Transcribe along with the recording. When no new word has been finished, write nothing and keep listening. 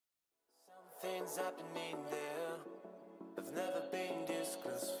Something's happening there. I've never been this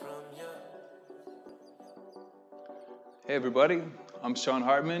close from you. Hey everybody, I'm Shaun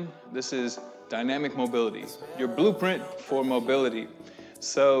Hartman. This is Dynamic Mobility, your blueprint for mobility.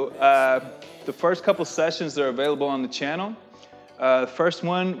 So the first couple sessions are available on the channel. The first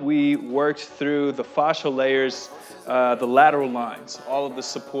one, we worked through the fascial layers, the lateral lines, all of the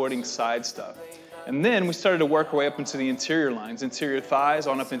supporting side stuff. And then we started to work our way up into the interior lines, interior thighs,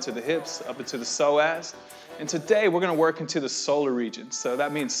 on up into the hips, up into the psoas. And today we're gonna work into the solar region. So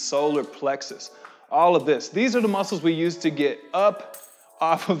that means solar plexus. All of this. These are the muscles we use to get up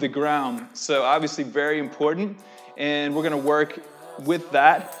off of the ground. So obviously very important. And we're gonna work with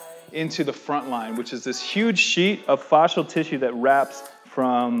that into the front line, which is this huge sheet of fascial tissue that wraps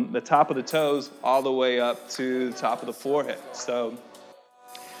from the top of the toes all the way up to the top of the forehead. So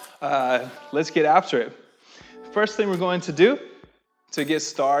let's get after it. First thing we're going to do to get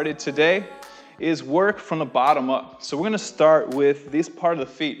started today is work from the bottom up. So we're gonna start with this part of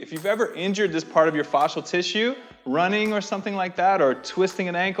the feet. If you've ever injured this part of your fascial tissue, running or something like that, or twisting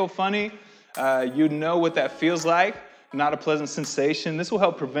an ankle funny, you know what that feels like. Not a pleasant sensation. This will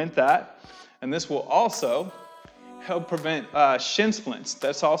help prevent that. And this will also help prevent shin splints.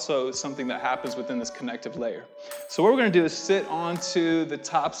 That's also something that happens within this connective layer. So what we're gonna do is sit onto the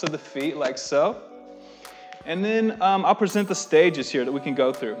tops of the feet like so. And then I'll present the stages here that we can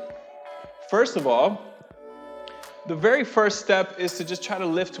go through. First of all, the very first step is to just try to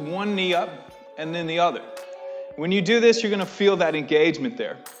lift one knee up and then the other. When you do this, you're gonna feel that engagement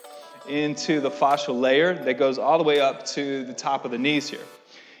there into the fascial layer that goes all the way up to the top of the knees here.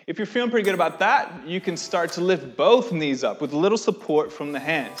 If you're feeling pretty good about that, you can start to lift both knees up with a little support from the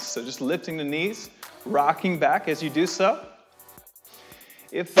hands. So just lifting the knees, rocking back as you do so.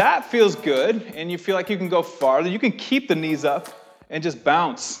 If that feels good and you feel like you can go farther, you can keep the knees up and just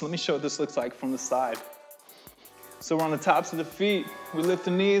bounce. Let me show what this looks like from the side. So we're on the tops of the feet, we lift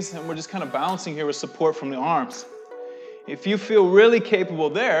the knees, and we're just kind of bouncing here with support from the arms. If you feel really capable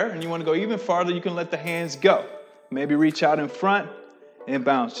there and you want to go even farther, you can let the hands go. Maybe reach out in front and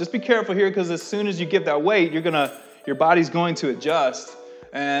bounce. Just be careful here, because as soon as you give that weight, your body's going to adjust.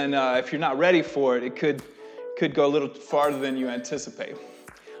 And if you're not ready for it, it could go a little farther than you anticipate.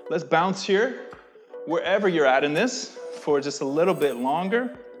 Let's bounce here, wherever you're at in this, for just a little bit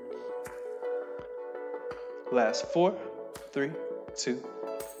longer. Last 4, 3, 2,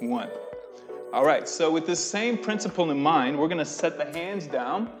 1. All right, so with this same principle in mind, we're gonna set the hands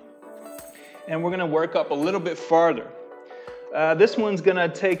down and we're gonna work up a little bit farther. This one's gonna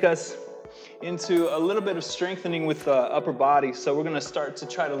take us into a little bit of strengthening with the upper body. So we're gonna start to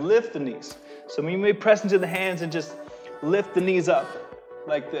try to lift the knees. So you may press into the hands and just lift the knees up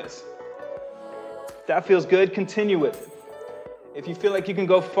like this. If that feels good, continue with it. If you feel like you can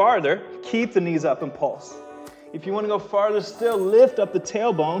go farther, keep the knees up and pulse. If you wanna go farther still, lift up the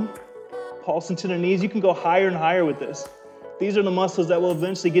tailbone, pulse into the knees. You can go higher and higher with this. These are the muscles that will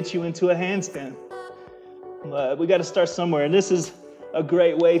eventually get you into a handstand. We got to start somewhere, and this is a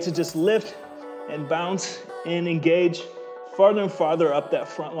great way to just lift and bounce and engage farther and farther up that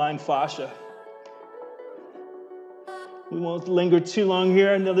front line fascia. We won't linger too long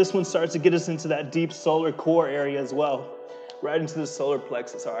here. Now this one starts to get us into that deep solar core area as well, right into the solar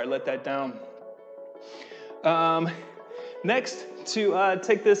plexus. All right, let that down. Next, to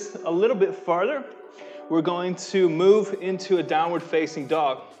take this a little bit farther, we're going to move into a downward facing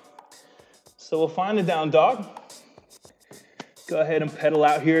dog. So we'll find a down dog. Go ahead and pedal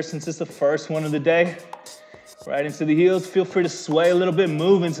out here since it's the first one of the day. Right into the heels. Feel free to sway a little bit,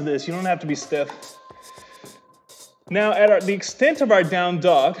 move into this. You don't have to be stiff. Now at the extent of our down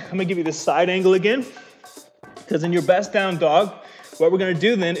dog, I'm gonna give you the side angle again, because in your best down dog, what we're gonna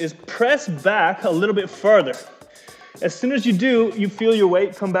do then is press back a little bit further. As soon as you do, you feel your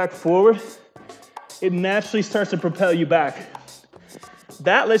weight come back forward. It naturally starts to propel you back.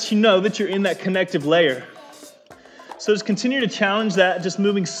 That lets you know that you're in that connective layer. So just continue to challenge that, just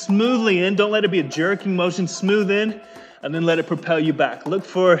moving smoothly in. Don't let it be a jerking motion, smooth in, and then let it propel you back. Look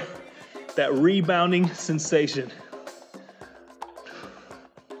for that rebounding sensation.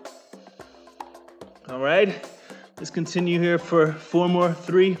 All right, let's continue here for 4 more,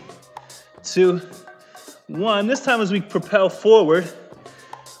 3, 2, 1. This time as we propel forward,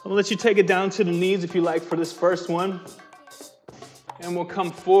 I'll let you take it down to the knees if you like for this first one. And we'll come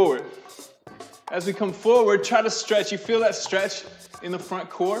forward. As we come forward, try to stretch. You feel that stretch in the front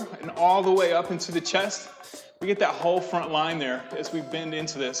core and all the way up into the chest. We get that whole front line there as we bend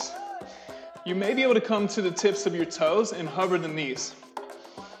into this. You may be able to come to the tips of your toes and hover the knees.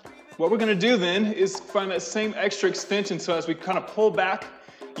 What we're gonna do then is find that same extra extension. So as we kind of pull back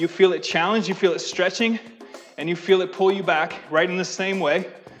you feel it challenge, you feel it stretching, and you feel it pull you back right in the same way,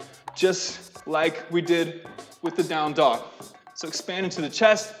 just like we did with the down dog. So expand into the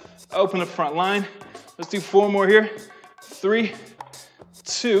chest, open the front line. Let's do 4 more here. 3,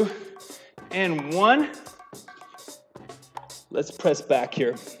 2, and 1. Let's press back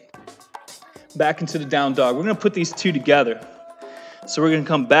here. Back into the down dog. We're gonna put these 2 together. So we're gonna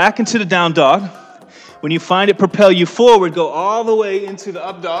come back into the down dog. When you find it propel you forward, go all the way into the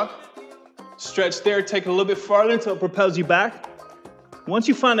up dog. Stretch there, take it a little bit farther until it propels you back. Once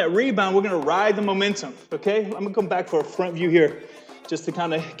you find that rebound, we're gonna ride the momentum, okay? I'm gonna come back for a front view here, just to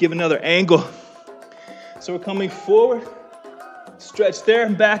kind of give another angle. So we're coming forward, stretch there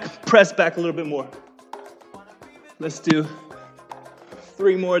and back, press back a little bit more. Let's do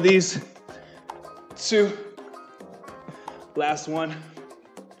 3 more of these. 2. Last one.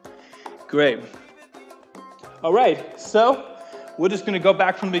 Great. All right, so we're just gonna go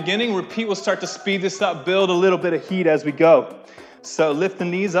back from the beginning, repeat, we'll start to speed this up, build a little bit of heat as we go. So lift the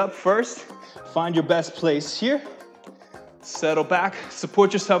knees up first, find your best place here, settle back,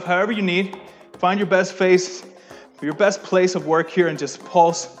 support yourself however you need, find your best place of work here and just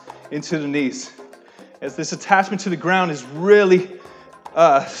pulse into the knees. As this attachment to the ground is really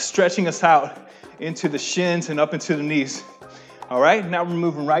stretching us out into the shins and up into the knees. All right, now we're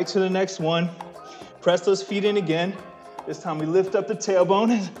moving right to the next one. Press those feet in again. This time we lift up the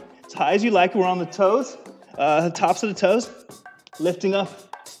tailbone as high as you like. We're on the toes, tops of the toes. Lifting up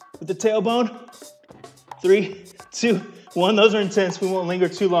with the tailbone. 3, 2, 1. Those are intense. We won't linger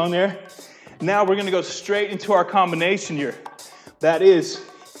too long there. Now we're gonna go straight into our combination here. That is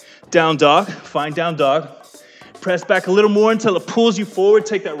down dog, find down dog. Press back a little more until it pulls you forward.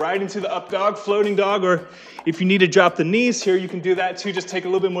 Take that right into the up dog, floating dog, or if you need to drop the knees here, you can do that too. Just take a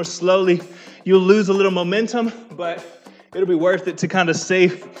little bit more slowly. You'll lose a little momentum, but it'll be worth it to kind of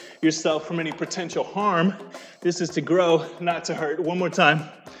save yourself from any potential harm. This is to grow, not to hurt. One more time.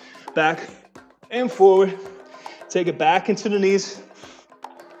 Back and forward. Take it back into the knees.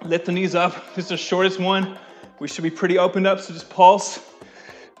 Lift the knees up. This is the shortest one. We should be pretty opened up, so just pulse.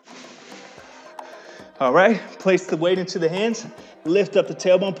 All right, place the weight into the hands. Lift up the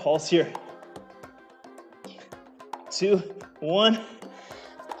tailbone, pulse here. 2, 1.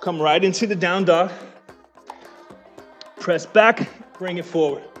 Come right into the down dog. Press back, bring it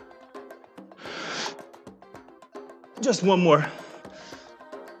forward. Just 1 more.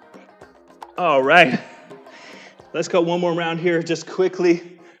 All right. Let's go 1 more round here, just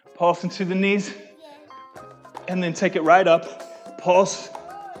quickly. Pulse into the knees. And then take it right up. Pulse.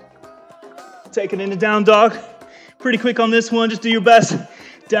 Take it into down dog. Pretty quick on this one, just do your best.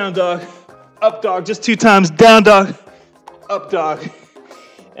 Down dog, up dog, just 2 times. Down dog, up dog,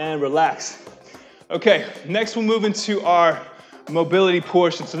 and relax. Okay, next we'll move into our mobility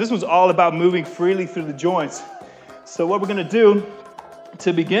portion. So this was all about moving freely through the joints. So what we're gonna do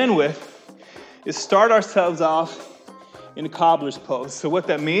to begin with is start ourselves off in a cobbler's pose. So what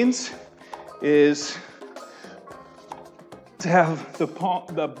that means is to have the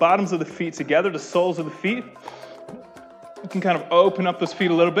bottoms of the feet together, the soles of the feet. You can kind of open up those feet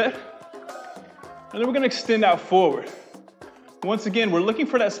a little bit. And then we're gonna extend out forward. Once again, we're looking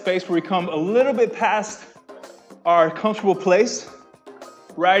for that space where we come a little bit past our comfortable place,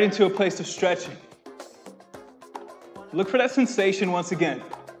 right into a place of stretching. Look for that sensation once again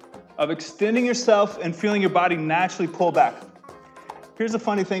of extending yourself and feeling your body naturally pull back. Here's the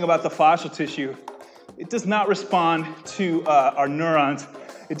funny thing about the fascial tissue. It does not respond to our neurons.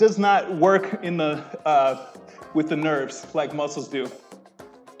 It does not work in the, with the nerves like muscles do.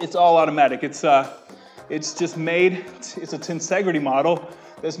 It's all automatic. It's just made, it's a tensegrity model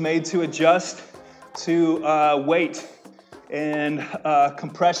that's made to adjust to weight and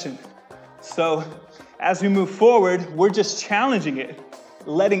compression. So as we move forward, we're just challenging it,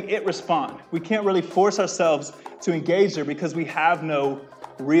 letting it respond. We can't really force ourselves to engage there because we have no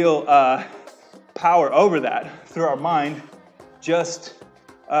real power over that through our mind, just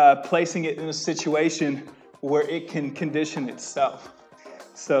placing it in a situation where it can condition itself.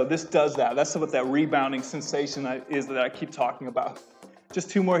 So this does that. That's what that rebounding sensation is that I keep talking about. Just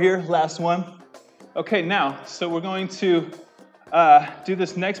 2 more here, last one. Okay, now, so we're going to do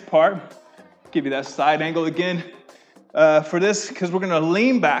this next part. Give you that side angle again for this, because we're gonna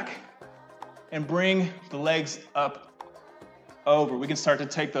lean back and bring the legs up over. We can start to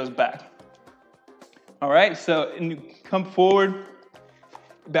take those back. All right, so and you come forward,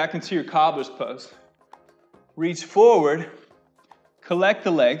 back into your cobbler's pose. Reach forward, collect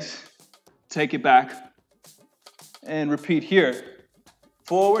the legs, take it back, and repeat here.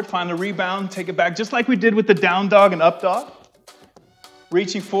 Forward, find the rebound, take it back, just like we did with the down dog and up dog.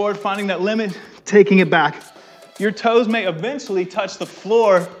 reaching forward, finding that limit, taking it back. Your toes may eventually touch the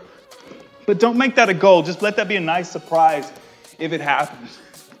floor, but don't make that a goal. Just let that be a nice surprise if it happens.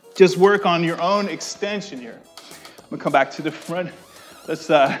 Just work on your own extension here. I'm gonna come back to the front.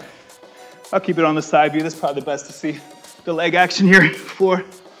 I'll keep it on the side view. That's probably the best to see the leg action here. 4,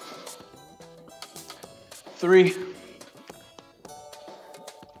 3,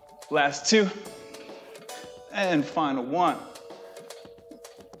 last 2, and final 1.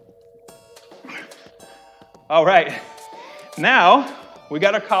 All right, now we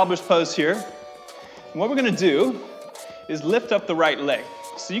got our cobbler's pose here. And what we're gonna do is lift up the right leg.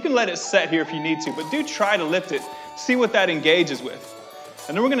 So you can let it set here if you need to, but do try to lift it. See what that engages with.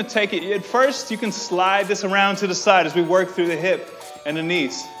 And then we're gonna take it, at first you can slide this around to the side as we work through the hip and the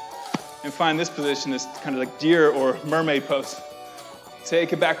knees. And find this position, this kind of like deer or mermaid pose.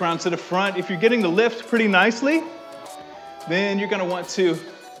 Take it back around to the front. If you're getting the lift pretty nicely, then you're gonna want to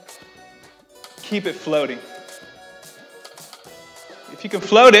keep it floating. If you can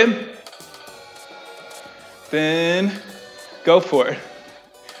float it, then go for it.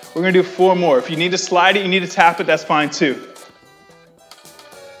 We're gonna do 4 more. If you need to slide it, you need to tap it, that's fine too.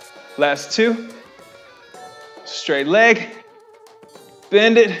 Last 2. Straight leg,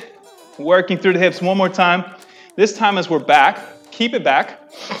 bend it, working through the hips. One more time. This time as we're back, keep it back,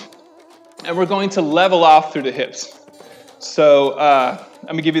 and we're going to level off through the hips. So I'm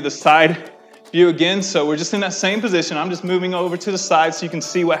gonna give you the side view again. So we're just in that same position. I'm just moving over to the side so you can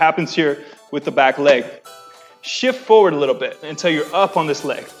see what happens here with the back leg. Shift forward a little bit until you're up on this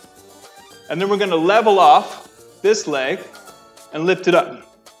leg. And then we're gonna level off this leg and lift it up.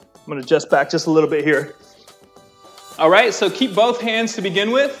 I'm gonna adjust back just a little bit here. All right, so keep both hands to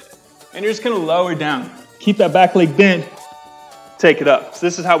begin with, and you're just gonna lower down. Keep that back leg bent, take it up. So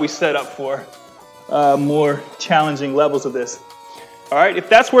this is how we set up for more challenging levels of this. All right, if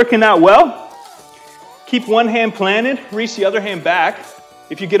that's working out well, keep one hand planted, reach the other hand back.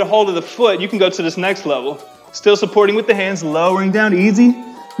 If you get a hold of the foot, you can go to this next level. Still supporting with the hands, lowering down easy.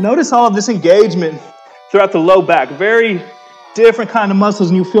 Notice all of this engagement throughout the low back. Very different kind of muscles,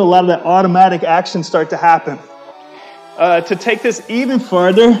 and you feel a lot of that automatic action start to happen. To take this even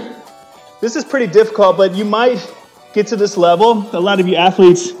farther, this is pretty difficult, but you might get to this level. A lot of you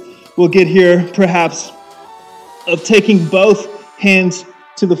athletes will get here, perhaps, of taking both hands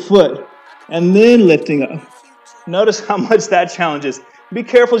to the foot and then lifting up. Notice how much that challenges. Be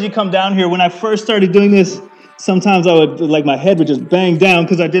careful as you come down here. When I first started doing this, sometimes I would, like my head would just bang down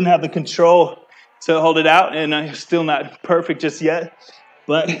because I didn't have the control to hold it out, and I'm still not perfect just yet.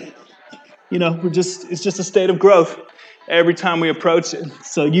 But, you know, it's just a state of growth every time we approach it.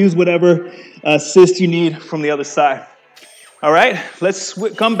 So use whatever assist you need from the other side. All right, let's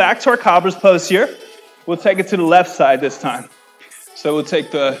come back to our cobbler's pose here. We'll take it to the left side this time. So we'll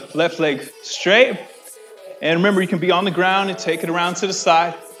take the left leg straight. And remember, you can be on the ground and take it around to the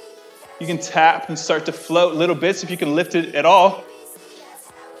side. You can tap and start to float little bits if you can lift it at all.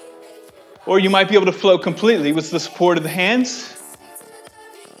 Or you might be able to float completely with the support of the hands.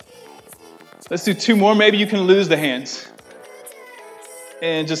 Let's do 2 more. Maybe you can lose the hands.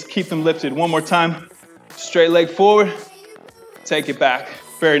 And just keep them lifted. One more time. Straight leg forward. Take it back.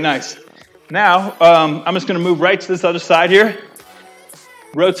 Very nice. Now, I'm just going to move right to this other side here.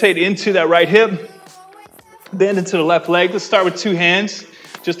 Rotate into that right hip. Bend into the left leg. Let's start with 2 hands,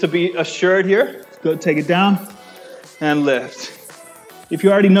 just to be assured here. Go take it down and lift. If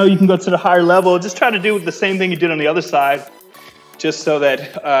you already know you can go to the higher level, just try to do the same thing you did on the other side, just so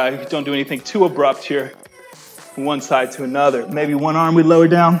that you don't do anything too abrupt here from one side to another. Maybe one arm we lower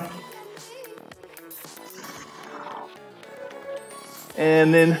down.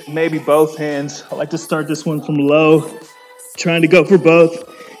 And then maybe both hands. I like to start this one from low, trying to go for both.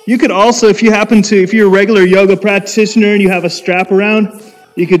 You could also, if you're a regular yoga practitioner and you have a strap around,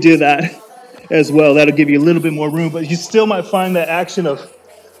 you could do that as well. That'll give you a little bit more room, but you still might find that action of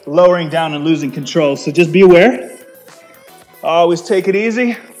lowering down and losing control. So just be aware. Always take it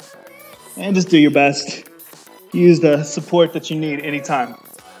easy and just do your best. Use the support that you need anytime.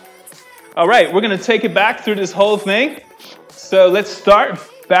 All right, we're gonna take it back through this whole thing. So let's start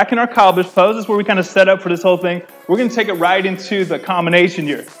back in our cobbler's pose. This is where we kind of set up for this whole thing. We're gonna take it right into the combination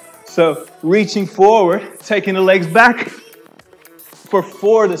here. So reaching forward, taking the legs back for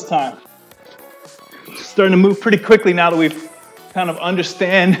 4 this time. Starting to move pretty quickly now that we've kind of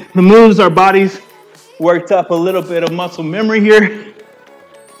understand the moves. Our bodies worked up a little bit of muscle memory here.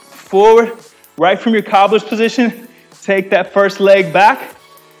 Forward, right from your cobbler's position, take that first leg back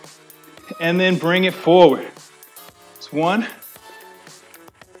and then bring it forward. It's 1,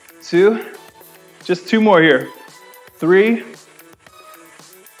 2, just 2 more here. 3,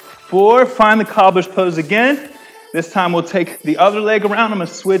 4, find the cobbler's pose again. This time we'll take the other leg around. I'm gonna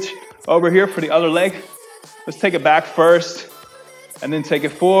switch over here for the other leg. Let's take it back first, and then take it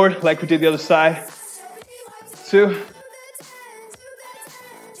forward like we did the other side. 2,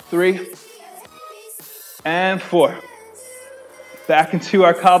 3, and 4. Back into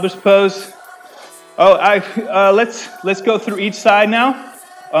our cobbler's pose. Oh, let's go through each side now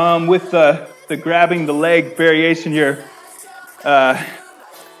with the grabbing the leg variation here.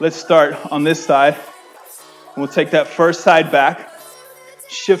 Let's start on this side. We'll take that first side back,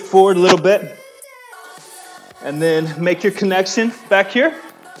 shift forward a little bit, and then make your connection back here.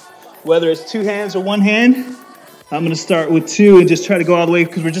 Whether it's 2 hands or 1 hand, I'm gonna start with 2 and just try to go all the way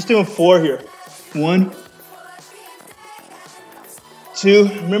because we're just doing 4 here. 1, 2.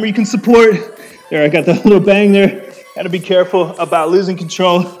 Remember, you can support. There, I got that little bang there. Gotta be careful about losing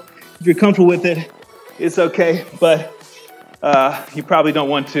control. If you're comfortable with it, it's okay, but you probably don't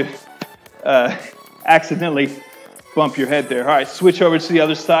want to accidentally bump your head there. All right, switch over to the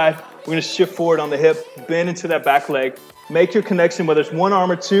other side. We're gonna shift forward on the hip, bend into that back leg. Make your connection, whether it's 1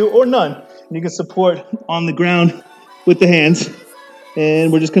 arm or 2 or none. And you can support on the ground with the hands.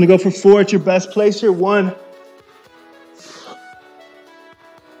 And we're just gonna go for 4 at your best place here. 1,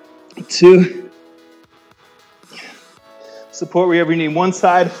 2. Support wherever you need. One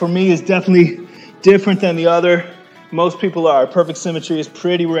side for me is definitely different than the other. Most people are. Perfect symmetry is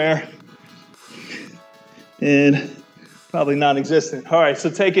pretty rare and probably non-existent. All right, so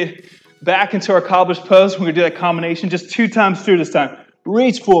take it back into our cobbler's pose. We're gonna do that combination just 2 times through this time.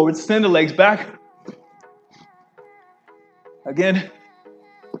 Reach forward, send the legs back. Again.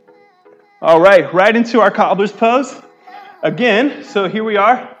 All right into our cobbler's pose. Again, so here we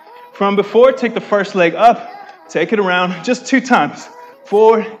are. From before, take the first leg up, take it around just 2 times.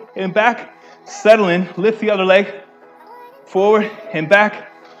 Forward and back, settle in, lift the other leg, forward and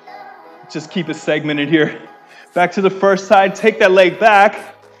back. Just keep it segmented here. Back to the first side, take that leg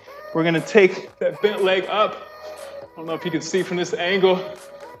back. We're gonna take that bent leg up. I don't know if you can see from this angle.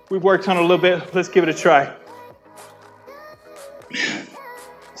 We've worked on it a little bit. Let's give it a try.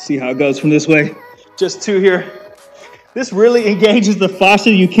 See how it goes from this way. Just 2 here. This really engages the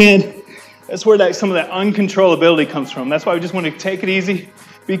fascia. That's where some of that uncontrollability comes from. That's why we just want to take it easy.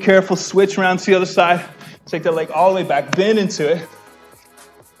 Be careful, switch around to the other side. Take that leg all the way back, bend into it.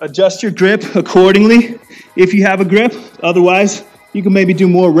 Adjust your grip accordingly if you have a grip. Otherwise, you can maybe do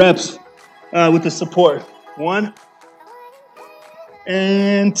more reps with the support. 1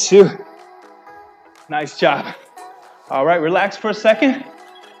 and 2. Nice job. All right, relax for a second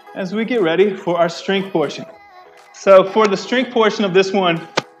as we get ready for our strength portion. So for the strength portion of this one,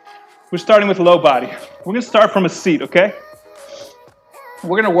 we're starting with low body. We're gonna start from a seat, okay?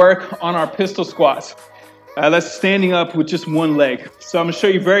 We're gonna work on our pistol squats. That's standing up with just 1 leg. So I'm gonna show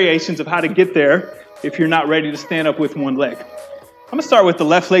you variations of how to get there if you're not ready to stand up with 1 leg. I'm gonna start with the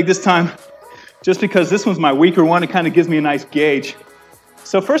left leg this time, just because this one's my weaker one. It kind of gives me a nice gauge.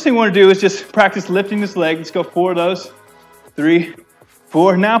 So first thing we wanna do is just practice lifting this leg. Let's go 4 of those, 3,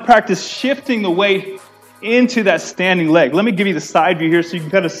 4. Now practice shifting the weight into that standing leg. Let me give you the side view here so you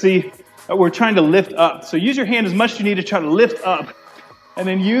can kind of see that we're trying to lift up. So use your hand as much as you need to try to lift up, and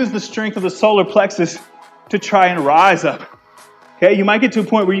then use the strength of the solar plexus to try and rise up. Okay, you might get to a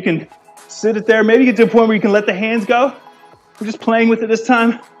point where you can sit it there. Maybe get to a point where you can let the hands go. We're just playing with it this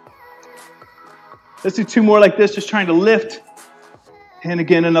time. Let's do 2 more like this, just trying to lift. And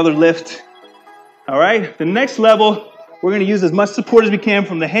again, another lift. All right, the next level, we're gonna use as much support as we can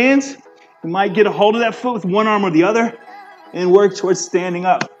from the hands. You might get a hold of that foot with 1 arm or the other and work towards standing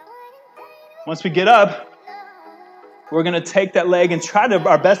up. Once we get up, we're gonna take that leg and try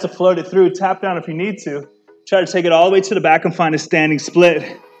our best to float it through. Tap down if you need to. Try to take it all the way to the back and find a standing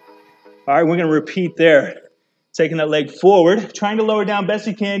split. All right, we're gonna repeat there. Taking that leg forward, trying to lower down best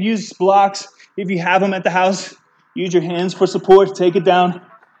you can. Use blocks if you have them at the house. Use your hands for support. Take it down,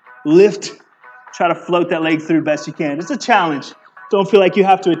 lift. Try to float that leg through best you can. It's a challenge. Don't feel like you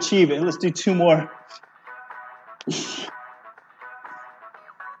have to achieve it. Let's do 2 more.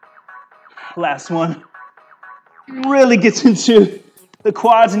 Last one. Really gets into the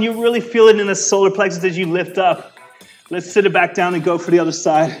quads, and you really feel it in the solar plexus as you lift up. Let's sit it back down and go for the other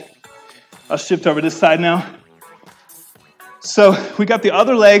side. I'll shift over this side now. So we got the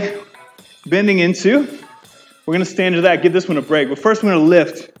other leg bending into. We're gonna stand to that, give this one a break. But first we're gonna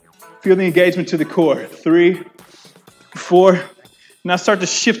lift. Feel the engagement to the core. 3, 4. Now start to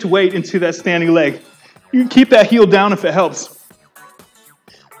shift weight into that standing leg. You can keep that heel down if it helps.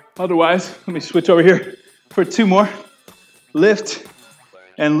 Otherwise, let me switch over here for 2 more. Lift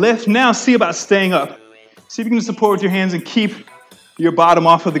and lift. Now see about staying up. See if you can support with your hands and keep your bottom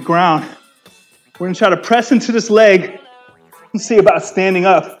off of the ground. We're gonna try to press into this leg and see about standing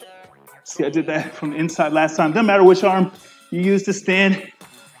up. See, I did that from the inside last time. Doesn't matter which arm you use to stand.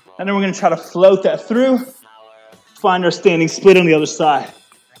 And then we're gonna try to float that through, find our standing split on the other side.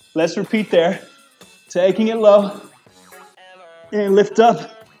 Let's repeat there. Taking it low, and lift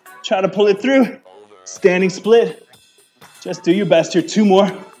up. Try to pull it through, standing split. Just do your best here, 2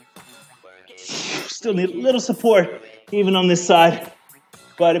 more. Still need a little support, even on this side.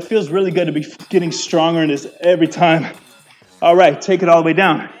 But it feels really good to be getting stronger in this every time. All right, take it all the way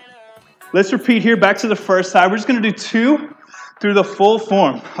down. Let's repeat here, back to the first side. We're just gonna do 2 through the full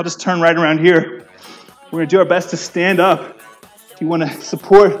form. I'll just turn right around here. We're gonna do our best to stand up. If you wanna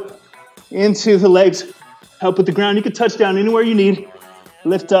support into the legs, help with the ground, you can touch down anywhere you need.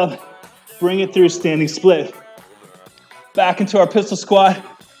 Lift up, bring it through, standing split. Back into our pistol squat.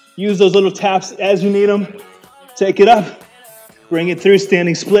 Use those little taps as you need them. Take it up, bring it through,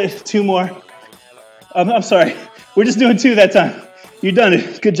 standing split. 2 more. I'm sorry, we're just doing 2 that time. You've done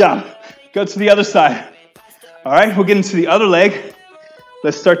it, good job. Go to the other side. All right, we'll get into the other leg.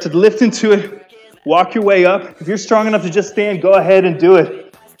 Let's start to lift into it. Walk your way up. If you're strong enough to just stand, go ahead and do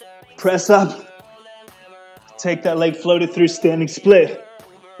it. Press up. Take that leg, float it through, standing split.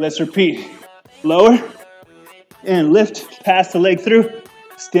 Let's repeat. Lower and lift, pass the leg through,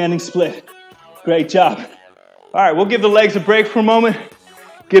 standing split. Great job. All right, we'll give the legs a break for a moment.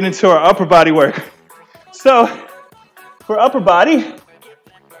 Get into our upper body work. So, for upper body,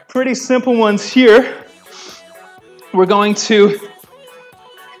 pretty simple ones here. We're going to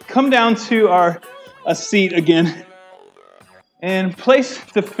come down to a seat again and place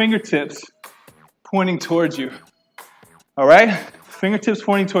the fingertips pointing towards you. All right? Fingertips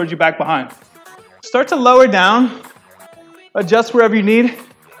pointing towards you, back behind. Start to lower down. Adjust wherever you need.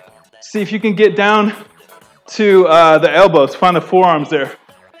 See if you can get down to the elbows. Find the forearms there.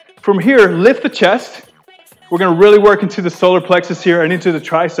 From here, lift the chest. We're going to really work into the solar plexus here and into the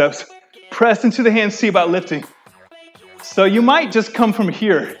triceps. Press into the hands, see about lifting. So you might just come from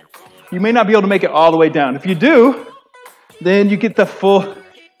here. You may not be able to make it all the way down. If you do, then you get the full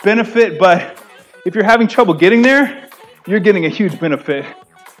benefit. But if you're having trouble getting there, you're getting a huge benefit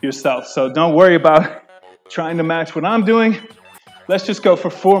yourself. So don't worry about trying to match what I'm doing. Let's just go for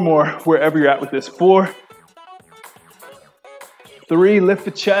 4 more wherever you're at with this. 4, 3, lift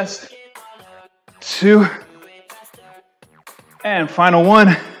the chest. 2, and final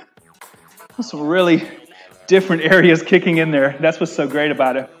 1. Some really different areas kicking in there. That's what's so great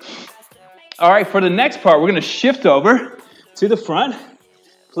about it. All right, for the next part, we're gonna shift over to the front.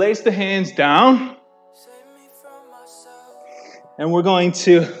 Place the hands down. And we're going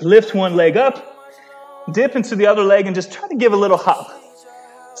to lift one leg up, dip into the other leg, and just try to give a little hop.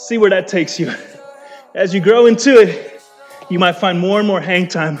 See where that takes you. As you grow into it, you might find more and more hang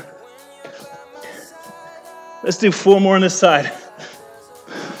time. Let's do 4 more on this side.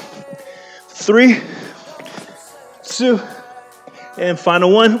 3, 2, and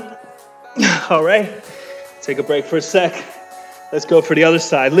final 1. All right, take a break for a sec. Let's go for the other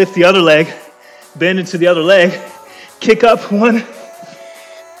side. Lift the other leg, bend into the other leg, kick up. 1,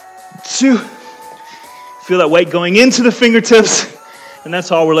 2. Feel that weight going into the fingertips, and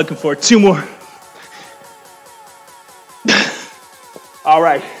that's all we're looking for. 2 more. All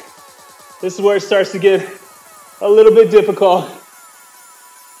right, this is where it starts to get a little bit difficult.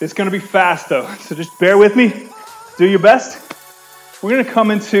 It's gonna be fast though, so just bear with me, do your best. We're gonna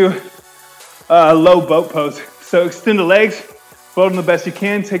come into a low boat pose. So extend the legs, fold them the best you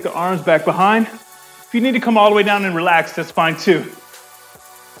can, take the arms back behind. If you need to come all the way down and relax, that's fine too.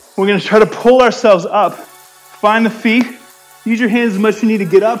 We're gonna try to pull ourselves up, find the feet, use your hands as much as you need to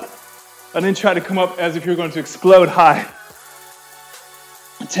get up, and then try to come up as if you're going to explode high.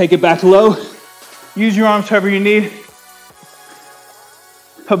 Take it back low, use your arms however you need.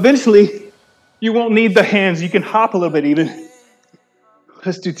 Eventually, you won't need the hands. You can hop a little bit even.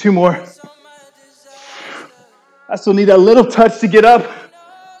 Let's do 2 more. I still need that little touch to get up.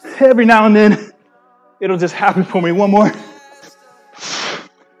 Every now and then, it'll just happen for me. 1 more.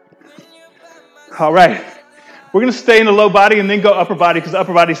 All right. We're going to stay in the low body and then go upper body because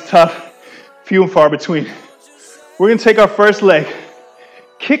upper body's tough, few and far between. We're going to take our first leg,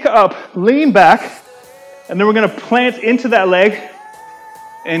 kick up, lean back, and then we're going to plant into that leg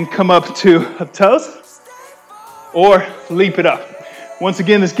and come up to the toes or leap it up. Once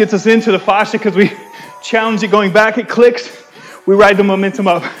again, this gets us into the fascia because we challenge it going back, it clicks, we ride the momentum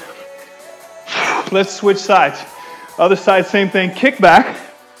up. Let's switch sides. Other side, same thing, kick back,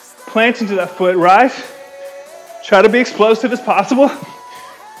 plant into that foot, rise. Try to be explosive as possible.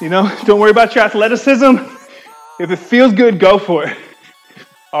 You know, don't worry about your athleticism. If it feels good, go for it.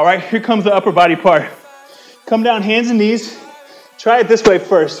 All right, here comes the upper body part. Come down, hands and knees. Try it this way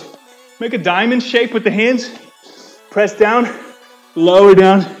first. Make a diamond shape with the hands. Press down, lower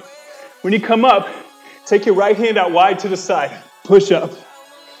down. When you come up, take your right hand out wide to the side. Push up.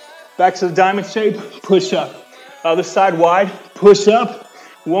 Back to the diamond shape, push up. Other side wide, push up.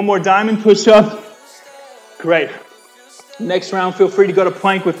 One more diamond, push up. Great. Next round, feel free to go to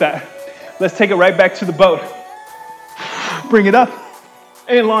plank with that. Let's take it right back to the boat. Bring it up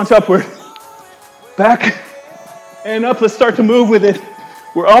and launch upward. Back and up. Let's start to move with it.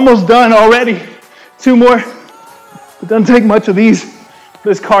 We're almost done already. 2 more. It doesn't take much of this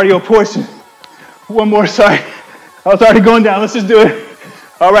cardio portion. 1 more, sorry. I was already going down. Let's just do it.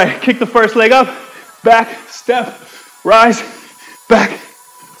 All right, kick the first leg up. Back, step, rise, back,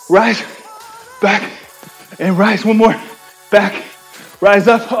 rise, back, and rise. 1 more. Back, rise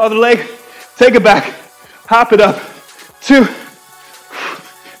up, other leg. Take it back. Hop it up. 2.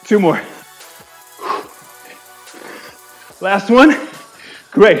 2 more. Last one.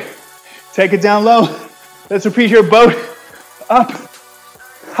 Great. Take it down low. Let's repeat here. Boat, up,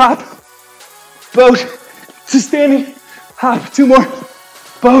 hop, boat, to standing, hop. 2 more.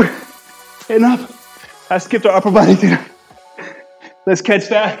 Boat, and up. I skipped our upper body today. Let's catch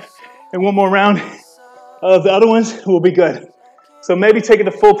that. And 1 more round of the other ones. We'll be good. So maybe take it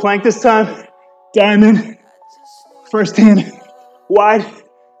to full plank this time. Diamond. First hand wide.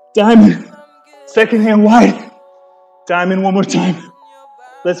 Diamond. Second hand wide. Diamond 1 more time.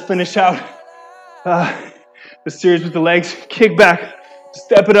 Let's finish out the series with the legs. Kick back.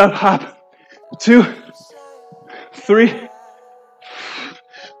 Step it up. Hop. 2. 3.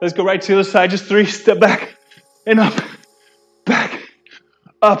 Let's go right to the other side. Just 3. Step back and up. Back.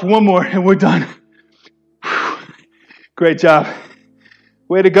 Up. 1 more and we're done. Great job.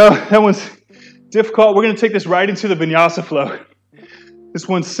 Way to go. That one's difficult. We're going to take this right into the Vinyasa Flow. This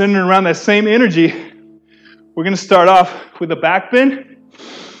one's centered around that same energy. We're going to start off with a back bend.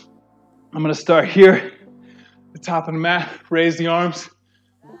 I'm going to start here at the top of the mat. Raise the arms.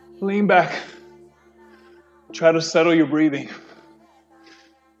 Lean back. Try to settle your breathing.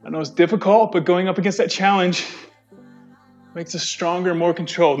 I know it's difficult, but going up against that challenge makes us stronger and more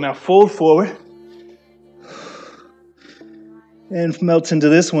controlled. Now fold forward and melt into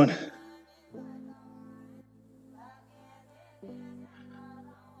this one.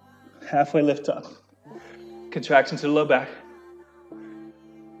 Halfway lift up. Contraction to the low back.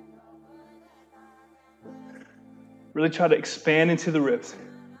 Really try to expand into the ribs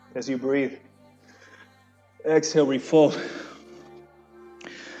as you breathe. Exhale, refold.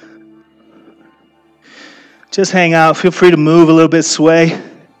 Just hang out. Feel free to move a little bit, sway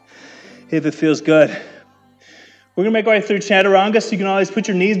if it feels good. We're going to make our way through Chaturanga, so you can always put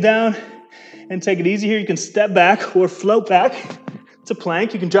your knees down and take it easy here. You can step back or float back to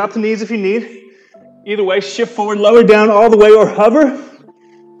plank. You can drop the knees if you need. Either way, shift forward, lower down all the way, or hover.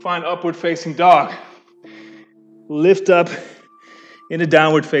 Find upward facing dog. Lift up into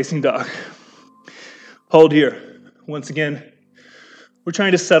downward facing dog. Hold here. Once again, we're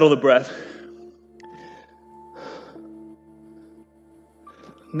trying to settle the breath.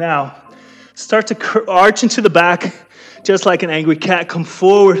 Now, start to arch into the back, just like an angry cat. Come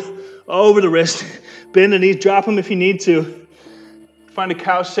forward, over the wrist. Bend the knees, drop them if you need to. Find a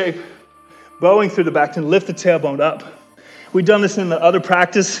cow shape, bowing through the back, and lift the tailbone up. We've done this in the other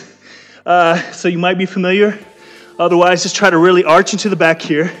practice, so you might be familiar. Otherwise, just try to really arch into the back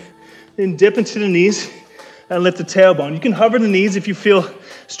here, then dip into the knees, and lift the tailbone. You can hover the knees if you feel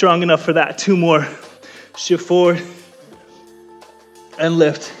strong enough for that. 2 more. Shift forward and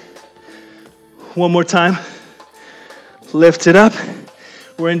lift. 1 more time. Lift it up.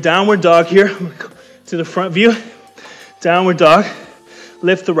 We're in downward dog here. To the front view. Downward dog.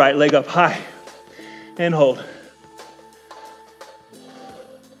 Lift the right leg up high and hold.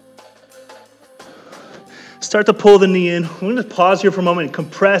 Start to pull the knee in. We're going to pause here for a moment and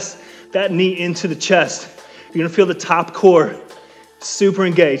compress that knee into the chest. You're going to feel the top core super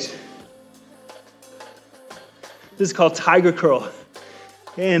engaged. This is called tiger curl.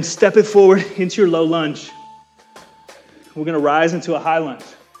 And step it forward into your low lunge. We're going to rise into a high lunge.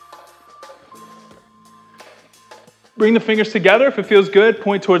 Bring the fingers together. If it feels good,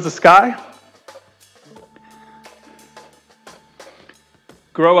 point towards the sky.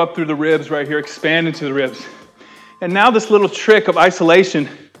 Grow up through the ribs right here. Expand into the ribs. And now this little trick of isolation.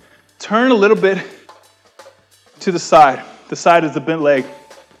 Turn a little bit to the side. The side is the bent leg.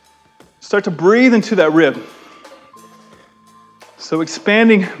 Start to breathe into that rib. So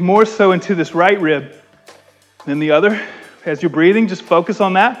expanding more so into this right rib than the other. As you're breathing, just focus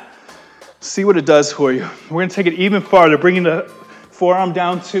on that. See what it does for you. We're going to take it even farther, bringing the forearm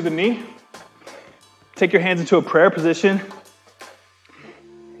down to the knee. Take your hands into a prayer position.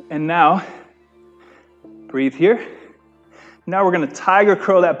 And now, breathe here. Now we're gonna tiger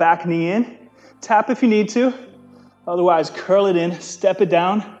curl that back knee in. Tap if you need to. Otherwise, curl it in, step it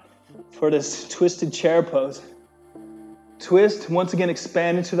down for this twisted chair pose. Twist, once again,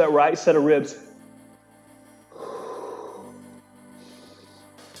 expand into that right set of ribs.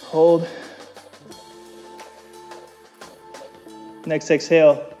 Hold. Next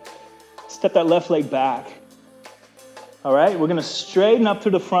exhale, step that left leg back. All right, we're gonna straighten up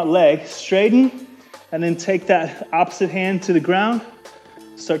through the front leg, straighten, and then take that opposite hand to the ground,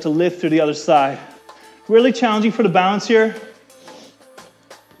 start to lift through the other side. Really challenging for the balance here.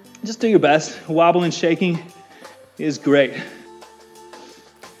 Just do your best. Wobble and shaking is great.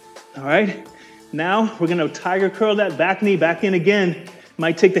 All right, now we're gonna tiger curl that back knee back in again.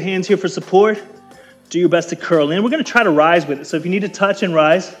 Might take the hands here for support. Do your best to curl in. We're gonna try to rise with it. So if you need to touch and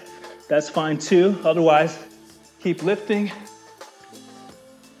rise, that's fine too. Otherwise, keep lifting.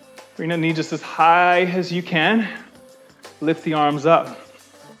 Bring that knee just as high as you can. Lift the arms up.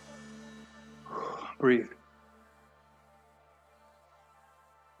 Breathe.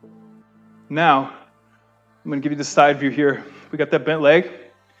 Now, I'm gonna give you the side view here. We got that bent leg.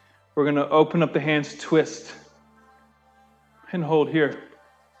 We're gonna open up the hands, twist, and hold here.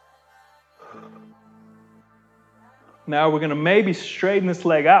 Now we're gonna maybe straighten this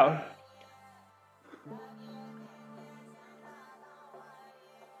leg out.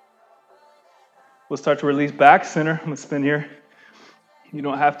 We'll start to release back, center. I'm gonna spin here. You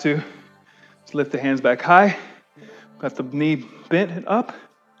don't have to. Just lift the hands back high. Got the knee bent and up.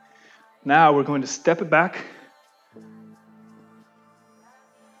 Now we're going to step it back.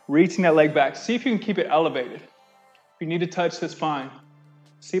 Reaching that leg back. See if you can keep it elevated. If you need to touch, that's fine.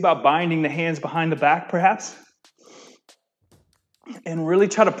 See about binding the hands behind the back, perhaps. And really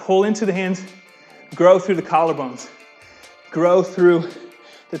try to pull into the hands. Grow through the collarbones. Grow through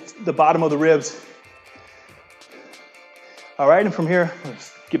the bottom of the ribs. All right, and from here,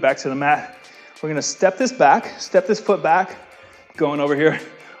 let's get back to the mat. We're gonna step this back, step this foot back, going over here.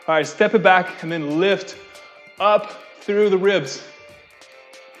 All right, step it back and then lift up through the ribs.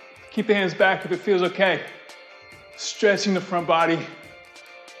 Keep the hands back if it feels okay. Stretching the front body,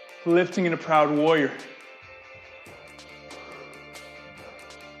 lifting in a proud warrior.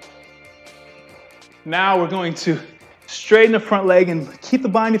 Now we're going to straighten the front leg and keep the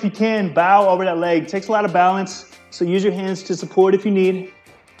bind if you can. Bow over that leg. It takes a lot of balance, so use your hands to support if you need.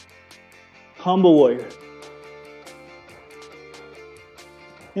 Humble warrior.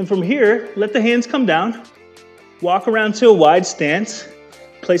 And from here, let the hands come down. Walk around to a wide stance.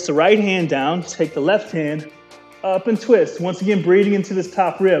 Place the right hand down. Take the left hand up and twist. Once again, breathing into this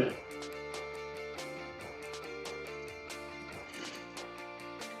top rib.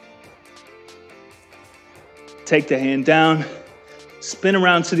 Take the hand down. Spin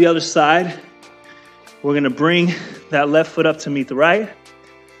around to the other side. We're going to bring that left foot up to meet the right.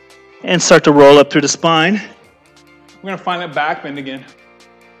 And start to roll up through the spine. We're going to find that back bend again.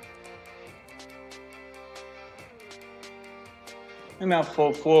 And now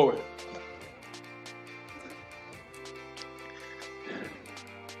fold forward.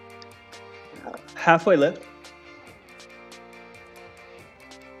 Halfway lift.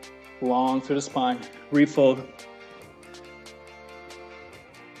 Long through the spine. Refold.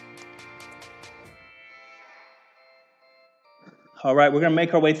 All right, we're gonna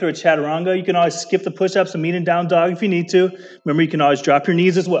make our way through a chaturanga. You can always skip the push-ups and meet in down dog if you need to. Remember, you can always drop your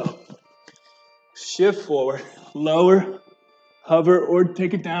knees as well. Shift forward, lower, hover, or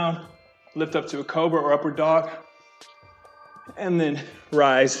take it down. Lift up to a cobra or upward dog. And then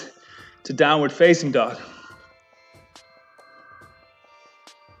rise to downward facing dog.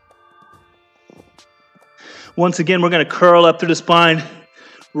 Once again, we're gonna curl up through the spine,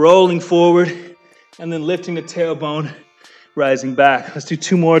 rolling forward, and then lifting the tailbone, rising back. Let's do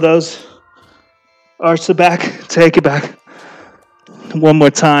 2 more of those. Arch the back, take it back. One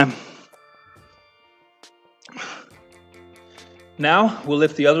more time. Now we'll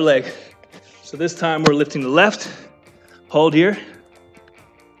lift the other leg. So this time we're lifting the left. Hold here.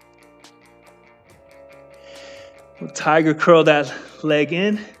 We'll tiger curl that leg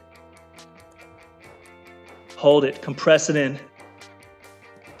in. Hold it, compress it in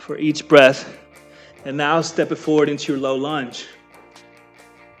for each breath. And now step it forward into your low lunge.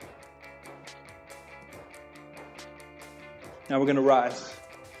 Now we're gonna rise.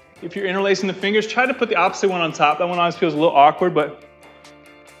 If you're interlacing the fingers, try to put the opposite one on top. That one always feels a little awkward, but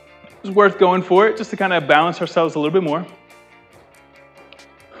it's worth going for it just to kind of balance ourselves a little bit more.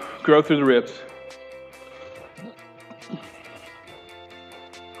 Grow through the ribs.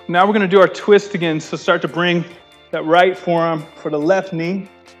 Now we're gonna do our twist again. So start to bring that right forearm for the left knee.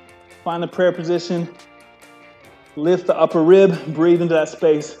 Find the prayer position. Lift the upper rib, breathe into that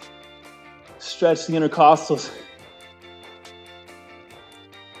space. Stretch the intercostals.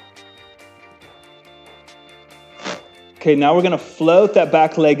 Okay, now we're gonna float that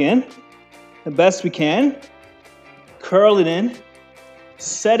back leg in the best we can. Curl it in,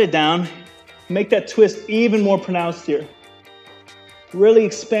 set it down, make that twist even more pronounced here. Really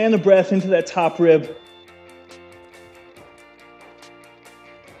expand the breath into that top rib.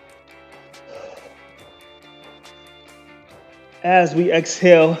 As we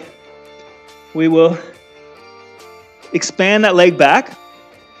exhale, we will expand that leg back.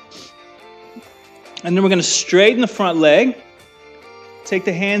 And then we're gonna straighten the front leg. Take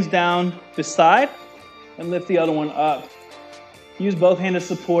the hands down beside and lift the other one up. Use both hands as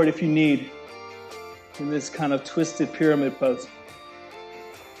support if you need in this kind of twisted pyramid pose.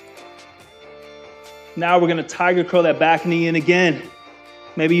 Now we're gonna tiger curl that back knee in again.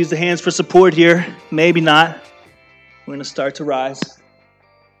 Maybe use the hands for support here, maybe not. We're gonna start to rise.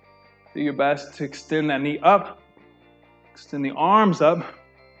 Do your best to extend that knee up. Extend the arms up.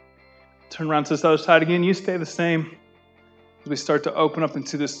 Turn around to this other side again. You stay the same as we start to open up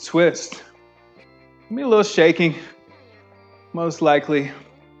into this twist. Maybe a little shaking, most likely.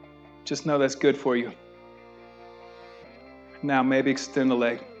 Just know that's good for you. Now maybe extend the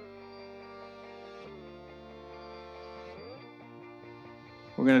leg.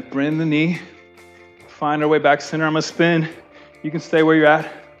 We're gonna bend the knee, find our way back center. I'm gonna spin. You can stay where you're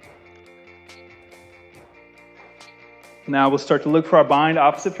at. Now we'll start to look for our bind,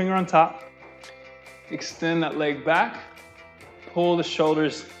 opposite finger on top. Extend that leg back. Pull the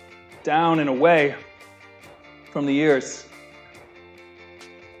shoulders down and away from the ears.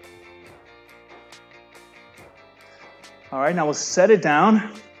 All right, now we'll set it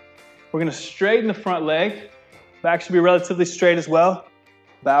down. We're gonna straighten the front leg. Back should be relatively straight as well.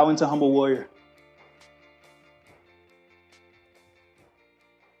 Bow into humble warrior.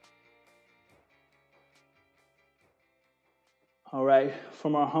 All right,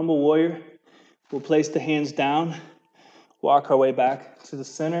 from our humble warrior, we'll place the hands down, walk our way back to the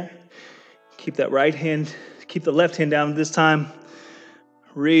center. Keep that right hand, keep the left hand down this time.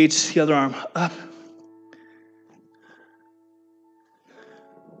 Reach the other arm up.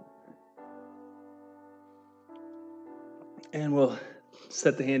 And we'll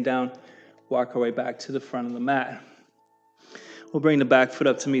set the hand down, walk our way back to the front of the mat. We'll bring the back foot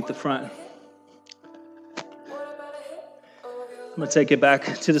up to meet the front. I'm gonna take it back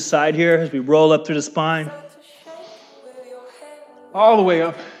to the side here as we roll up through the spine. All the way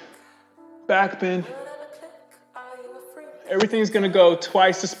up, back bend. Everything's gonna go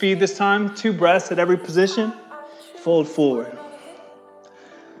twice the speed this time, 2 breaths at every position. Fold forward.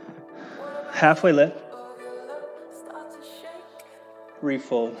 Halfway lift.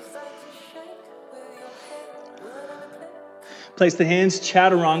 Refold. Place the hands,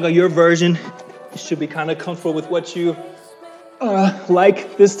 chaturanga, your version. You should be kind of comfortable with what you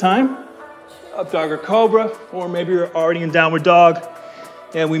like this time. Up dog or cobra, or maybe you're already in downward dog,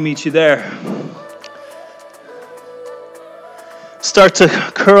 and we meet you there. Start to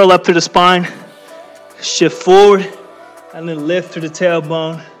curl up through the spine, shift forward, and then lift through the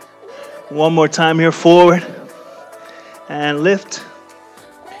tailbone. One more time here, forward, and lift.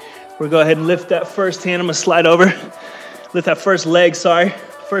 We'll go ahead and lift that first hand. I'm gonna slide over. Lift that first leg,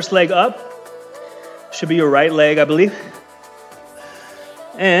 First leg up. Should be your right leg, I believe.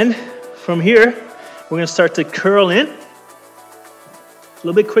 And from here, we're gonna start to curl in. A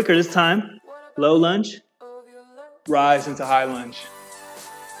little bit quicker this time. Low lunge, rise into high lunge.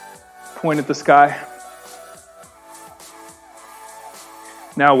 Point at the sky.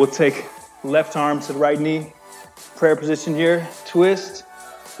 Now we'll take left arm to the right knee. Prayer position here, twist.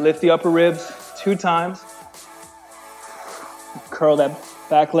 Lift the upper ribs 2 times. Curl that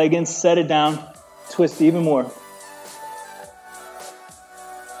back leg in, set it down, twist even more.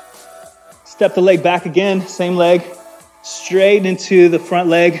 Step the leg back again, same leg, straight into the front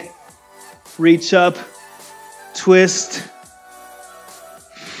leg. Reach up, twist.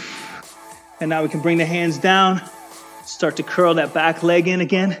 And now we can bring the hands down, start to curl that back leg in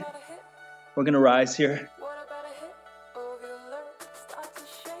again. We're gonna rise here.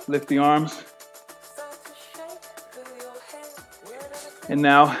 Lift the arms. And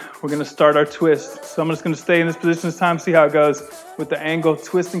now we're gonna start our twist. So I'm just gonna stay in this position this time, see how it goes with the angle,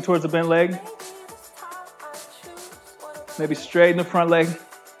 twisting towards the bent leg. Maybe straighten the front leg.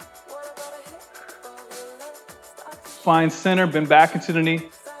 Find center, bend back into the knee.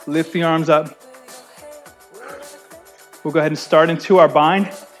 Lift the arms up. We'll go ahead and start into our bind.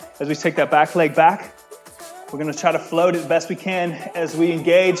 as we take that back leg back. We're gonna try to float it the best we can as we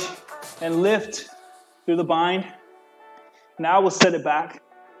engage and lift through the bind. Now we'll set it back.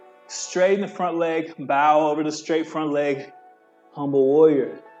 Straighten the front leg, bow over the straight front leg. Humble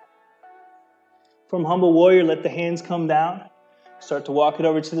warrior. From humble warrior, let the hands come down. Start to walk it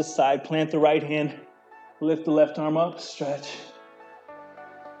over to the side. Plant the right hand. Lift the left arm up. Stretch.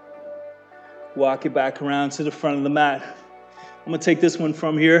 Walk it back around to the front of the mat. I'm going to take this one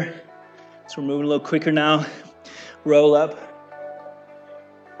from here. So we're moving a little quicker now. Roll up.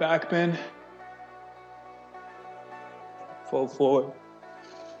 Back bend. Fold forward.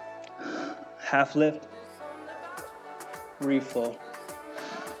 Half lift. Refold.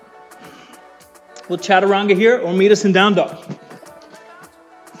 We'll chaturanga here or meet us in down dog.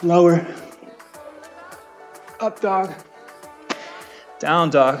 Lower. Up dog. Down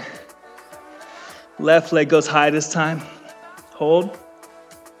dog. Left leg goes high this time. Hold.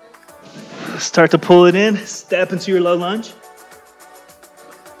 Start to pull it in. Step into your low lunge.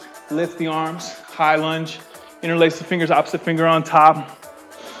 Lift the arms. High lunge. Interlace the fingers, opposite finger on top.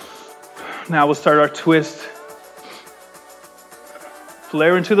 Now we'll start our twist.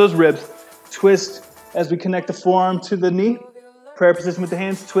 Flare into those ribs. Twist as we connect the forearm to the knee. Prayer position with the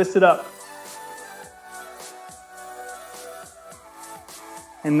hands. Twist it up.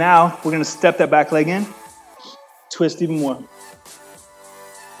 And now we're going to step that back leg in. Twist even more.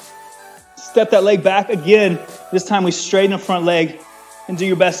 Step that leg back again. This time we straighten the front leg and do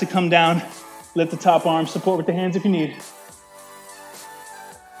your best to come down. Lift the top arm. Support with the hands if you need.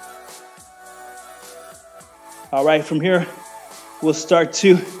 All right, from here, we'll start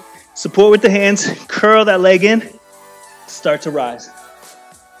to support with the hands. Curl that leg in. Start to rise.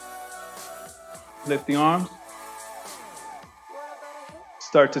 Lift the arms.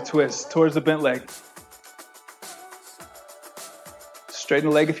 Start to twist towards the bent leg. Straighten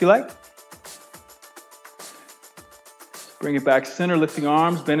the leg if you like. Bring it back center, lift the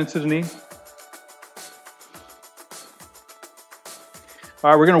arms, bend into the knee. All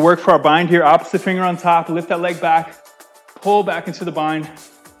right, we're gonna work for our bind here. Opposite finger on top, lift that leg back, pull back into the bind.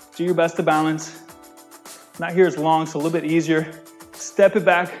 Do your best to balance. Not here as long, so a little bit easier. Step it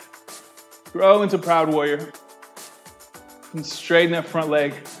back, grow into proud warrior. And straighten that front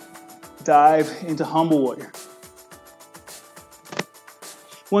leg, dive into humble warrior.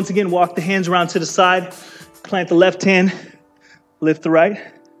 Once again, walk the hands around to the side, plant the left hand, lift the right.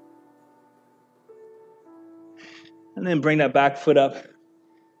 And then bring that back foot up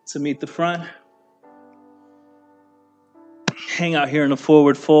to meet the front. Hang out here in a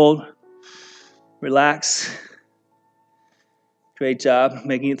forward fold. Relax. Great job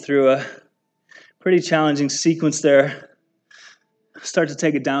making it through a pretty challenging sequence there. Start to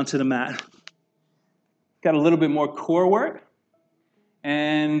take it down to the mat. Got a little bit more core work.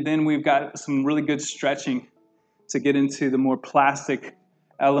 And then we've got some really good stretching to get into the more plastic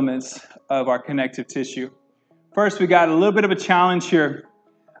elements of our connective tissue. First, we got a little bit of a challenge here.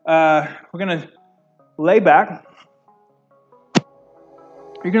 We're gonna lay back.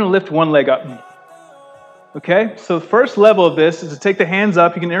 You're gonna lift one leg up. Okay, so the first level of this is to take the hands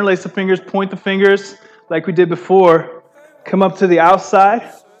up. You can interlace the fingers, point the fingers like we did before. Come up to the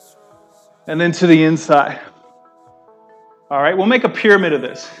outside and then to the inside. All right, we'll make a pyramid of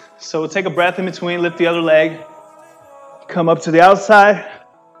this. So we'll take a breath in between, lift the other leg, come up to the outside,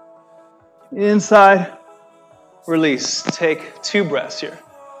 inside, release. Take 2 breaths here.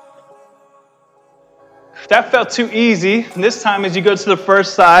 If that felt too easy, this time as you go to the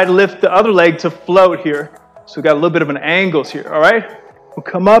first side, lift the other leg to float here. So we've got a little bit of an angle here, all right? We'll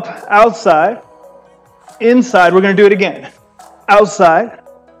come up, outside, inside. We're going to do it again. Outside,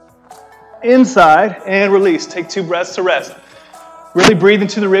 inside, and release. Take 2 breaths to rest. Really breathe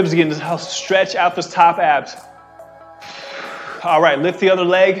into the ribs again. Just help stretch out those top abs. All right, lift the other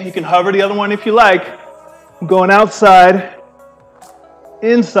leg. You can hover the other one if you like. I'm going outside,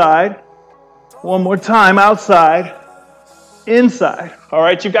 inside. One more time, outside, inside. All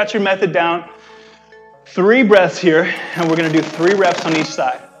right, you've got your method down. 3 breaths here, and we're going to do 3 reps on each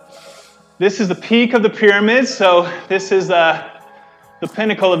side. This is the peak of the pyramid, so this is the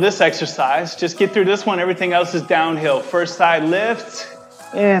pinnacle of this exercise. Just get through this one. Everything else is downhill. First side lift,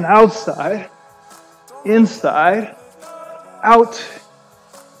 and outside, inside, out,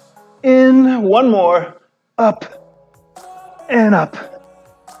 in. One more, up, and up.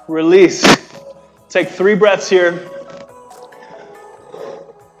 Release. Take 3 breaths here.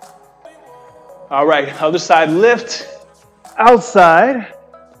 All right, other side, lift, outside,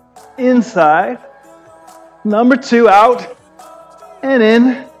 inside. Number 2, out and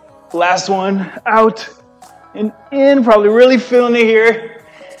in. Last one, out and in. Probably really feeling it here.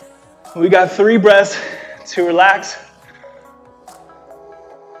 We got 3 breaths to relax.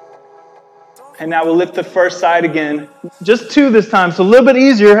 And now we'll lift the first side again. Just 2 this time, so a little bit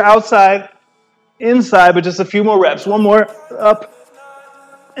easier outside, inside, but just a few more reps. 1 more, up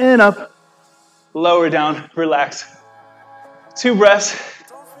and up. Lower down, relax. 2 breaths.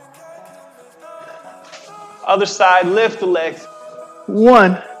 Other side, lift the legs.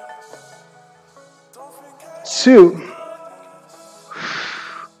 1, 2.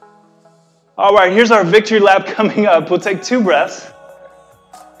 All right, here's our victory lap coming up. We'll take 2 breaths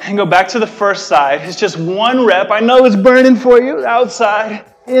and go back to the first side. It's just 1 rep. I know it's burning for you. Outside,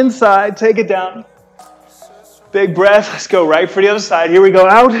 inside, take it down. Big breath. Let's go right for the other side. Here we go.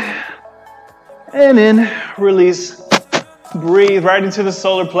 Out and in. Release. Breathe right into the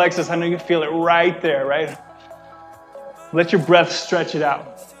solar plexus. I know you can feel it right there, right? Let your breath stretch it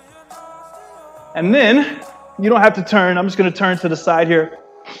out. And then, you don't have to turn. I'm just going to turn to the side here.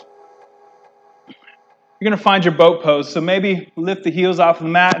 You're going to find your boat pose. So maybe lift the heels off of the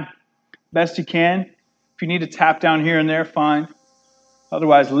mat best you can. If you need to tap down here and there, fine.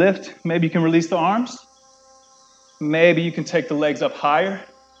 Otherwise, lift. Maybe you can release the arms. Maybe you can take the legs up higher.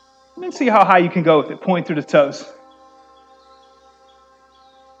 And then see how high you can go with it. Point through the toes.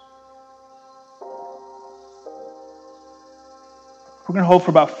 We're going to hold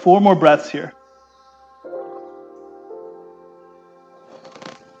for about 4 more breaths here.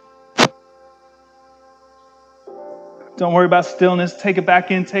 Don't worry about stillness. Take it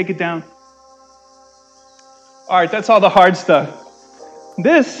back in, take it down. All right, that's all the hard stuff.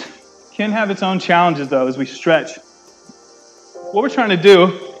 This can have its own challenges, though, as we stretch. What we're trying to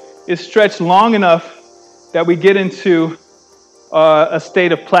do is stretch long enough that we get into a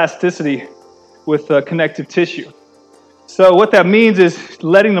state of plasticity with connective tissue. So what that means is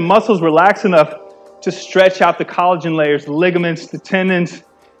letting the muscles relax enough to stretch out the collagen layers, the ligaments, the tendons,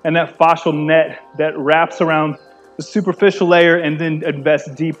 and that fascial net that wraps around the superficial layer and then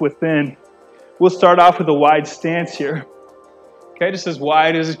invest deep within. We'll start off with a wide stance here. Okay, just as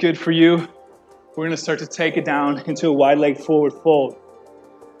wide as is good for you. We're going to start to take it down into a wide leg forward fold.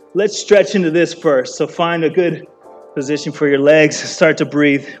 Let's stretch into this first. So find a good position for your legs. Start to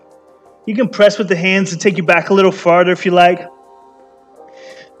breathe. You can press with the hands to take you back a little farther if you like.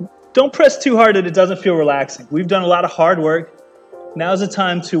 Don't press too hard that it doesn't feel relaxing. We've done a lot of hard work. Now's the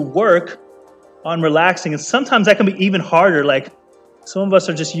time to work on relaxing. And sometimes that can be even harder. Like some of us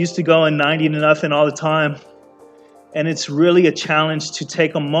are just used to going 90 to nothing all the time. And it's really a challenge to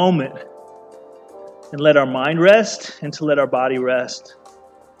take a moment and let our mind rest and to let our body rest.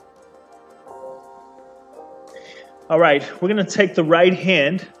 All right, we're going to take the right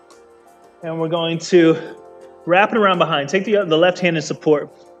hand and we're going to wrap it around behind. Take the left hand in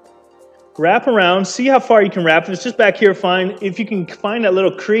support. Wrap around. See how far you can wrap. If it's just back here, fine. If you can find that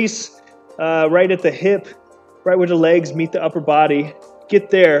little crease right at the hip, right where the legs meet the upper body,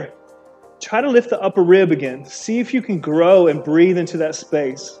 get there. Try to lift the upper rib again. See if you can grow and breathe into that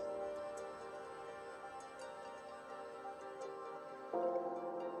space.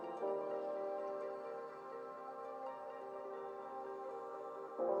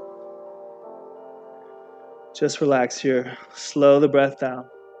 Just relax here. Slow the breath down.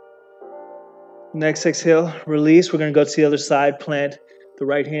 Next exhale, release. We're going to go to the other side. Plant the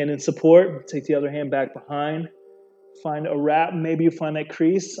right hand in support. Take the other hand back behind. Find a wrap. Maybe you find that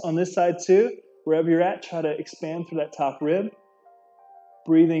crease on this side too. Wherever you're at, try to expand through that top rib.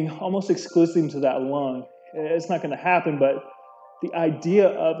 Breathing almost exclusively into that lung. It's not going to happen, but the idea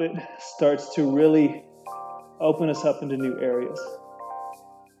of it starts to really open us up into new areas.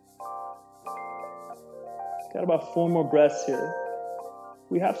 Got about 4 more breaths here.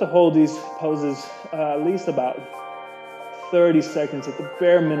 We have to hold these poses at least about 30 seconds at the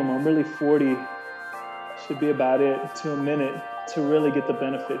bare minimum. Really 40 should be about it to a minute to really get the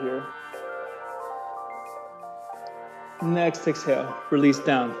benefit here. Next exhale, release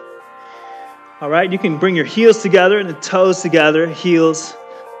down. All right, you can bring your heels together and the toes together, heels,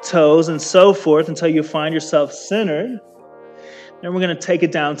 toes, and so forth until you find yourself centered. Then we're going to take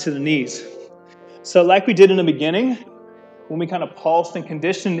it down to the knees. So like we did in the beginning, when we kind of pulsed and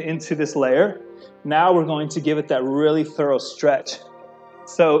conditioned into this layer, now we're going to give it that really thorough stretch.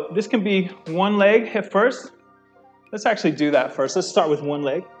 So this can be one leg at first. Let's actually do that first. Let's start with one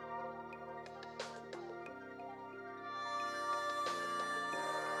leg.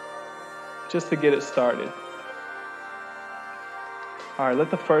 Just to get it started. All right, let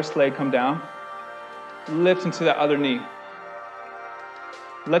the first leg come down. Lift into that other knee.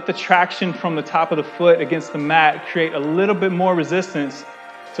 Let the traction from the top of the foot against the mat create a little bit more resistance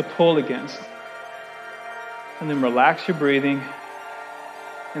to pull against. And then relax your breathing.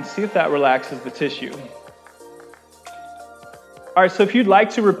 and see if that relaxes the tissue. All right, so if you'd like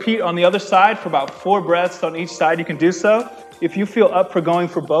to repeat on the other side for about 4 breaths on each side, you can do so. If you feel up for going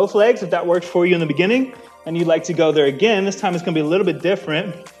for both legs, if that works for you in the beginning, and you'd like to go there again, this time it's gonna be a little bit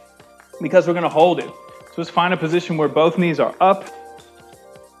different because we're gonna hold it. So let's find a position where both knees are up.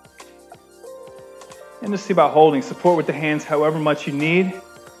 And just see about holding. Support with the hands however much you need.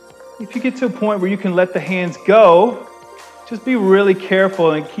 If you get to a point where you can let the hands go, just be really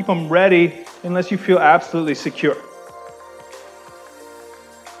careful and keep them ready unless you feel absolutely secure.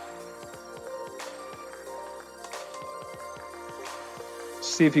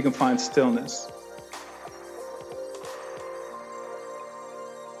 See if you can find stillness.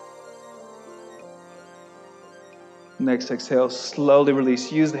 Next exhale, slowly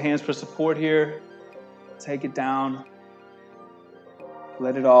release. Use the hands for support here. Take it down.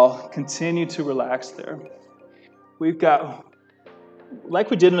 Let it all continue to relax there. We've got, like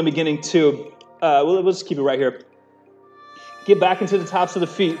we did in the beginning too, we'll just keep it right here. Get back into the tops of the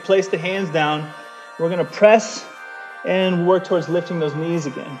feet. Place the hands down. We're gonna press and work towards lifting those knees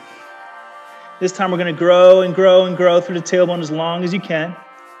again. This time we're gonna grow and grow and grow through the tailbone as long as you can.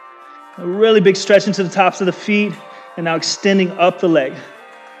 A really big stretch into the tops of the feet, and now extending up the leg.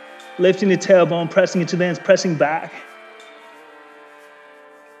 Lifting the tailbone, pressing into the hands, pressing back.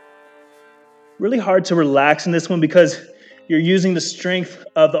 Really hard to relax in this one because you're using the strength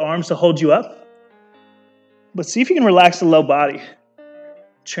of the arms to hold you up. But see if you can relax the low body.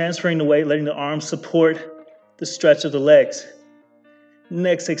 Transferring the weight, letting the arms support the stretch of the legs.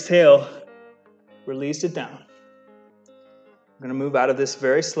 Next exhale, release it down. We're gonna move out of this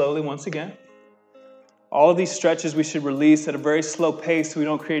very slowly once again. All of these stretches we should release at a very slow pace so we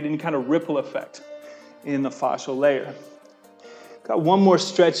don't create any kind of ripple effect in the fascial layer. Got one more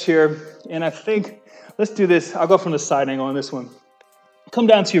stretch here, and I think, let's do this. I'll go from the side angle on this one. Come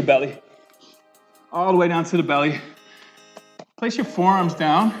down to your belly. All the way down to the belly. Place your forearms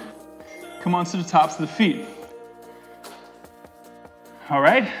down. Come onto the tops of the feet. All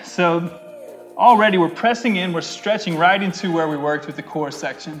right, so already we're pressing in, we're stretching right into where we worked with the core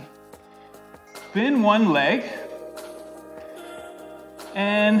section. Bend one leg,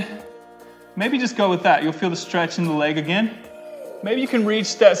 and maybe just go with that. You'll feel the stretch in the leg again. Maybe you can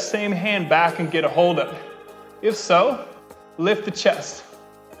reach that same hand back and get a hold of it. If so, lift the chest.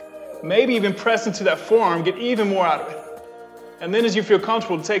 Maybe even press into that forearm, get even more out of it. And then as you feel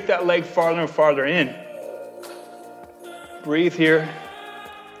comfortable, take that leg farther and farther in. Breathe here.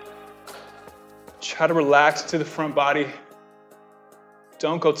 Try to relax to the front body.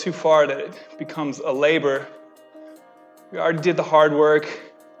 Don't go too far that it becomes a labor. We already did the hard work.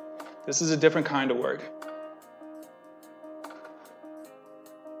 This is a different kind of work.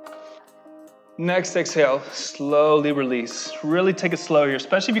 Next exhale, slowly release. Really take it slow here,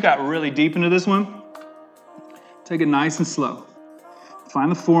 especially if you got really deep into this one. Take it nice and slow. Find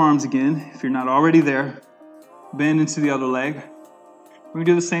the forearms again, if you're not already there. Bend into the other leg. We're gonna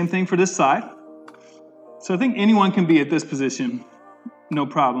do the same thing for this side. So I think anyone can be at this position, no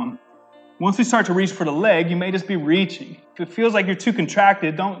problem. Once we start to reach for the leg, you may just be reaching. If it feels like you're too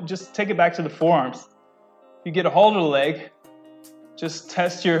contracted, don't just take it back to the forearms. If you get a hold of the leg, just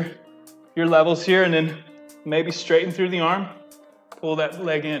test your levels here and then maybe straighten through the arm, pull that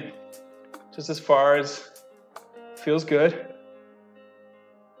leg in just as far as feels good.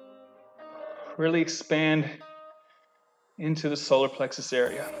 Really expand into the solar plexus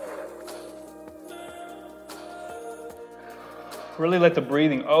area. Really let the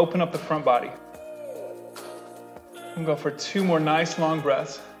breathing open up the front body. We'll go for 2 more nice long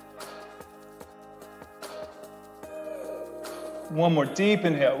breaths. One more deep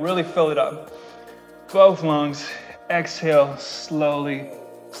inhale, really fill it up. Both lungs, exhale, slowly,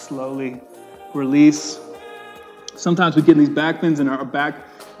 slowly release. Sometimes we get in these back bends and our back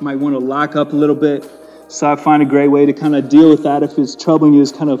might want to lock up a little bit. So I find a great way to kind of deal with that if it's troubling you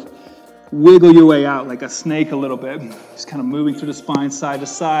is kind of wiggle your way out like a snake a little bit. Just kind of moving through the spine side to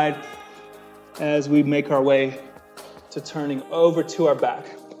side as we make our way to turning over to our back.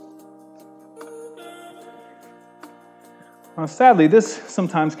 Now, sadly, this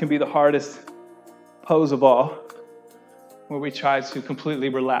sometimes can be the hardest pose of all, where we try to completely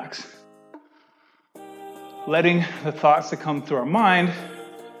relax. Letting the thoughts that come through our mind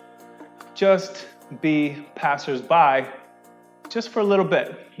just be passers-by just for a little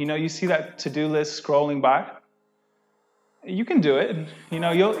bit. You know, you see that to-do list scrolling by. You can do it. You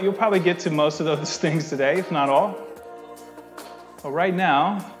know, you'll probably get to most of those things today, if not all. But right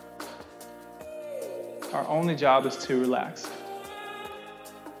now, our only job is to relax.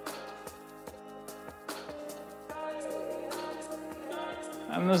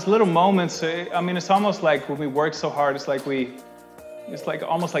 And those little moments, I mean, it's almost like when we work so hard, it's like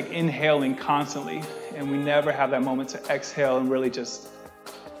almost like inhaling constantly, and we never have that moment to exhale and really just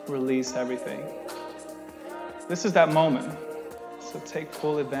release everything. This is that moment. So take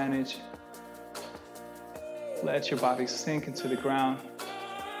full advantage. Let your body sink into the ground.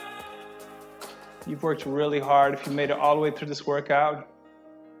 You've worked really hard if you made it all the way through this workout,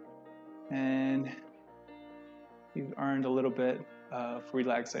 and you've earned a little bit of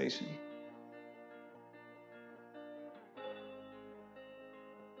relaxation.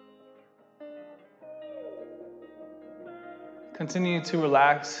 Continue to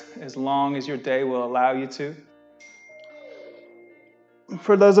relax as long as your day will allow you to.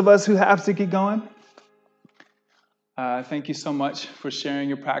 For those of us who have to keep going, thank you so much for sharing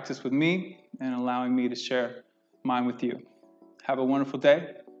your practice with me and allowing me to share mine with you. Have a wonderful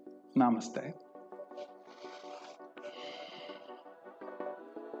day. Namaste.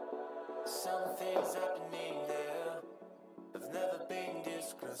 Something's happening there.